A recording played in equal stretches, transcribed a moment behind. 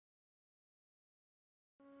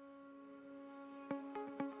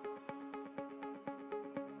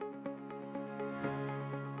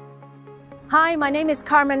Hi, my name is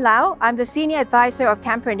Carmen Lau. I'm the Senior Advisor of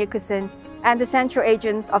Camper & Nicholson and the Central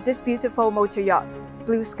Agents of this beautiful motor yacht,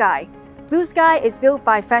 Blue Sky. Blue Sky is built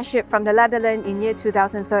by Feadship from the Netherlands in year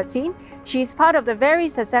 2013. She's part of the very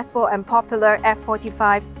successful and popular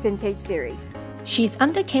F45 Vantage series. She's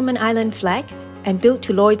under Cayman Island flag and built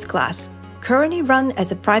to Lloyd's class, currently run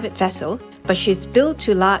as a private vessel, but she's built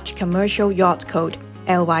to large commercial yacht code,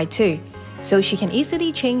 LY2. So she can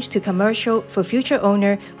easily change to commercial for future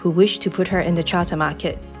owner who wish to put her in the charter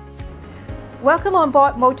market. Welcome on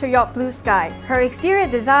board Motor Yacht Blue Sky. Her exterior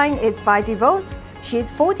design is by Voogt. She is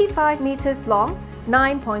 45 meters long,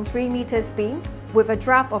 9.3 meters beam, with a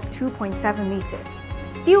draft of 2.7 meters.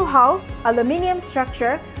 Steel hull, aluminium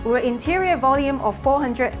structure, with an interior volume of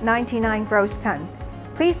 499 gross ton.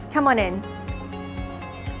 Please come on in.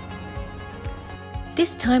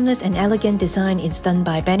 This timeless and elegant design is done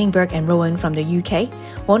by Bannenberg Rowell from the UK,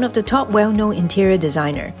 one of the top well-known interior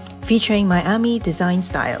designer, featuring Miami design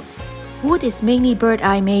style. Wood is mainly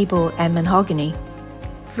bird-eye maple and mahogany.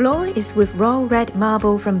 Floor is with raw red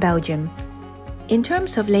marble from Belgium. In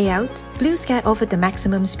terms of layout, Blue Sky offered the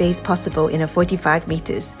maximum space possible in a 45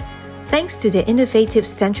 meters. Thanks to the innovative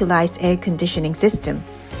centralized air conditioning system,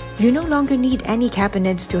 you no longer need any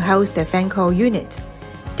cabinets to house the fan coil unit.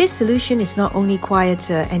 This solution is not only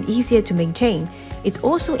quieter and easier to maintain, it's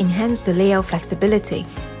also enhanced the layout flexibility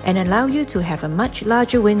and allow you to have a much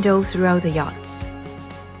larger window throughout the yachts.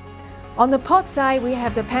 On the port side, we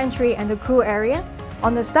have the pantry and the crew area.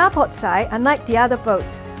 On the starport side, unlike the other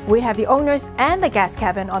boats, we have the owners and the guest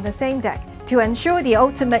cabin on the same deck to ensure the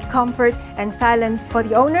ultimate comfort and silence for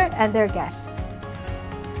the owner and their guests.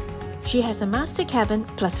 She has a master cabin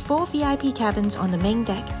plus 4 VIP cabins on the main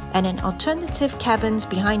deck and an alternative cabins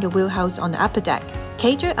behind the wheelhouse on the upper deck,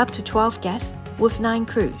 cater up to 12 guests with 9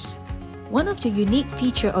 crews. One of the unique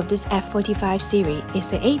features of this F45 series is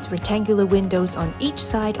the 8 rectangular windows on each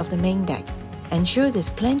side of the main deck, ensure there's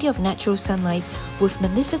plenty of natural sunlight with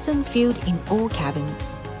magnificent view in all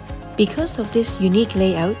cabins. Because of this unique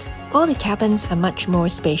layout, all the cabins are much more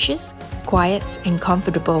spacious, quiet and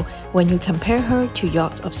comfortable when you compare her to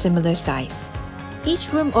yachts of similar size.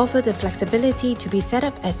 Each room offers the flexibility to be set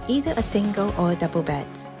up as either a single or a double bed.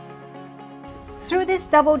 Through this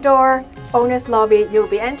double-door owner's lobby, you'll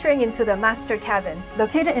be entering into the master cabin,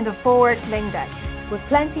 located in the forward main deck, with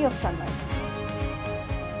plenty of sunlight.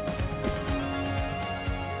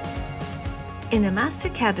 In the master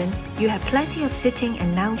cabin, you have plenty of sitting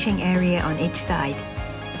and lounging area on each side.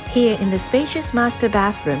 Here in the spacious master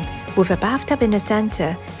bathroom, with a bathtub in the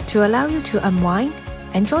center to allow you to unwind,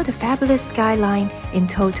 enjoy the fabulous skyline in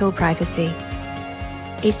total privacy.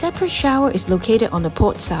 A separate shower is located on the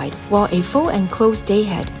port side, while a full enclosed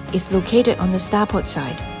dayhead is located on the starport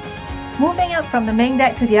side. Moving up from the main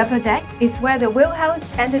deck to the upper deck is where the wheelhouse,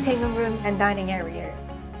 entertainment room and dining area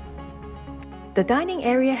is. The dining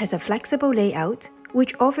area has a flexible layout,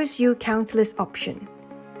 which offers you countless options.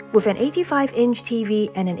 With an 85-inch TV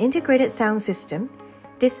and an integrated sound system,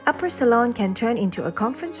 this upper salon can turn into a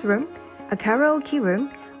conference room, a karaoke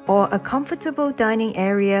room, or a comfortable dining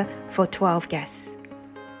area for 12 guests.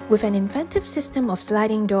 With an inventive system of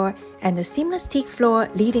sliding door and a seamless teak floor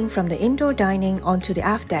leading from the indoor dining onto the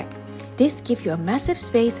aft deck, this gives you a massive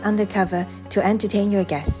space under cover to entertain your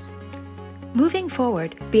guests. Moving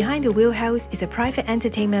forward, behind the wheelhouse is a private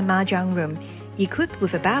entertainment mahjong room, equipped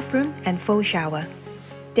with a bathroom and full shower.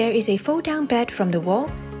 There is a fold-down bed from the wall,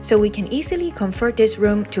 so we can easily convert this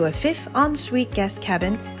room to a 5th en-suite guest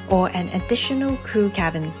cabin or an additional crew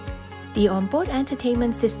cabin. The onboard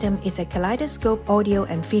entertainment system is a kaleidoscope audio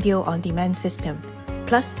and video on-demand system,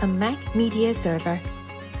 plus a Mac media server.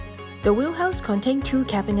 The wheelhouse contains 2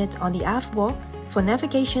 cabinets on the aft wall for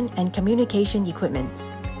navigation and communication equipment,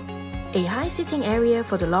 a high sitting area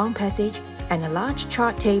for the long passage, and a large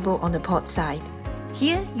chart table on the port side.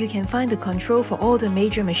 Here, you can find the control for all the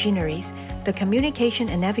major machineries, the communication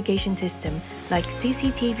and navigation system like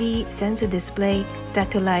CCTV, sensor display,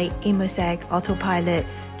 satellite, IMERSEC, autopilot,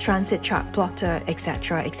 transit chart plotter,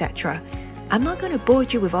 etc., etc. I'm not going to bore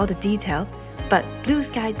you with all the detail, but Blue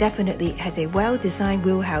Sky definitely has a well-designed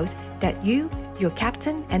wheelhouse that you, your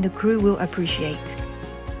captain, and the crew will appreciate.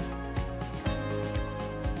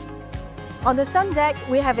 On the sun deck,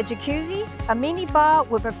 we have a jacuzzi, a mini bar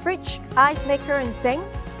with a fridge, ice maker and sink,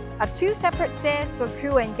 2 separate stairs for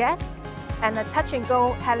crew and guests, and a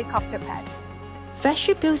touch-and-go helicopter pad.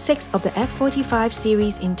 Feadship built 6 of the F45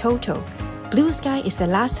 series in total. Blue Sky is the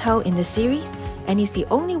last hull in the series and is the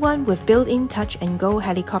only one with built-in touch-and-go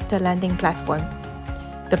helicopter landing platform.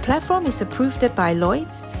 The platform is approved by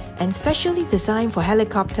Lloyd's and specially designed for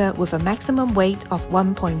helicopter with a maximum weight of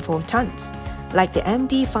 1.4 tons. like the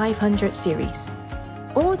MD500 series.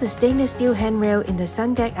 All the stainless steel handrail in the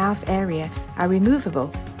sun deck aft area are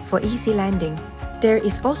removable for easy landing. There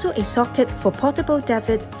is also a socket for portable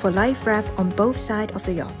davit for life raft on both sides of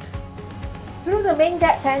the yacht. Through the main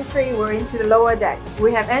deck pantry, we're into the lower deck.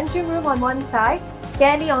 We have engine room on one side,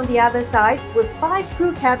 galley on the other side, with 5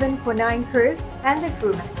 crew cabins for 9 crew and the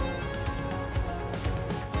crew mess.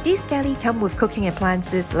 These galley come with cooking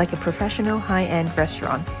appliances like a professional high-end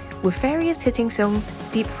restaurant, with various heating zones,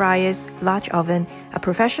 deep fryers, large oven, a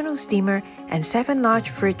professional steamer, and 7 large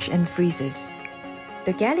fridge and freezers.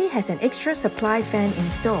 The galley has an extra supply fan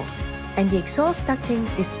installed, and the exhaust ducting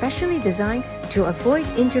is specially designed to avoid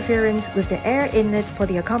interference with the air inlet for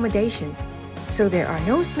the accommodation, so there are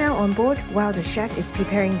no smells on board while the chef is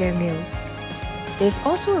preparing their meals. There's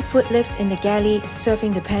also a foot lift in the galley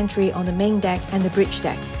serving the pantry on the main deck and the bridge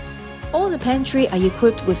deck. All the pantry are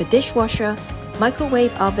equipped with a dishwasher,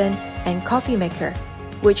 microwave oven, and coffee maker,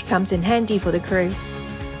 which comes in handy for the crew.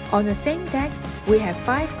 On the same deck, we have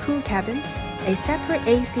 5 crew cabins, a separate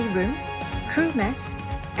AC room, crew mess,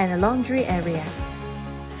 and a laundry area.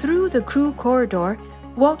 Through the crew corridor,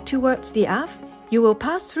 walk towards the aft, you will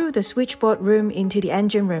pass through the switchboard room into the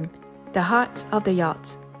engine room, the heart of the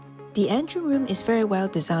yacht. The engine room is very well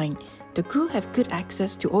designed. The crew have good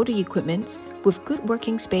access to all the equipment with good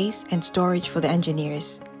working space and storage for the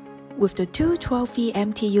engineers. With the 212V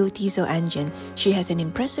MTU diesel engine, she has an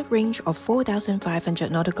impressive range of 4,500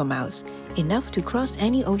 nautical miles, enough to cross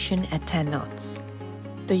any ocean at 10 knots.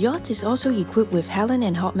 The yacht is also equipped with Helen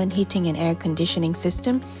and Hotman heating and air conditioning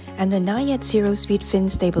system and the Yacht zero-speed fin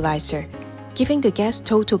stabilizer, giving the guests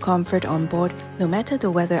total comfort on board no matter the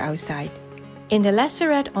weather outside. In the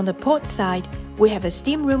lazaret on the port side, we have a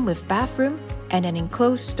steam room with bathroom and an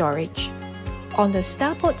enclosed storage. On the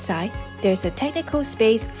starboard side, there's a technical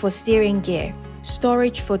space for steering gear,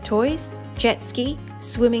 storage for toys, jet ski,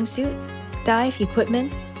 swimming suits, dive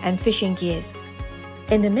equipment, and fishing gears.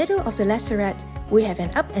 In the middle of the lazaret, we have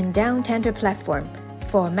an up and down tender platform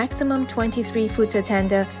for a maximum 23-footer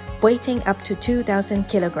tender weighing up to 2,000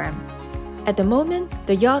 kg. At the moment,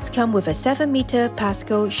 the yachts come with a 7-meter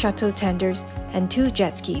Pascal shuttle tenders and 2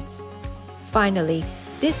 jet skis. Finally,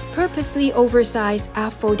 this purposely oversized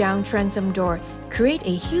aft fold-down transom door create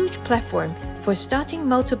a huge platform for starting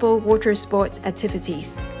multiple water sports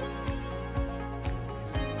activities.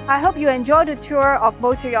 I hope you enjoyed the tour of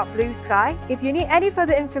Motor Yacht Blue Sky. If you need any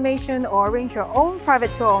further information or arrange your own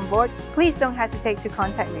private tour on board, please don't hesitate to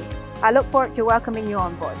contact me. I look forward to welcoming you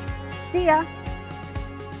on board. See ya!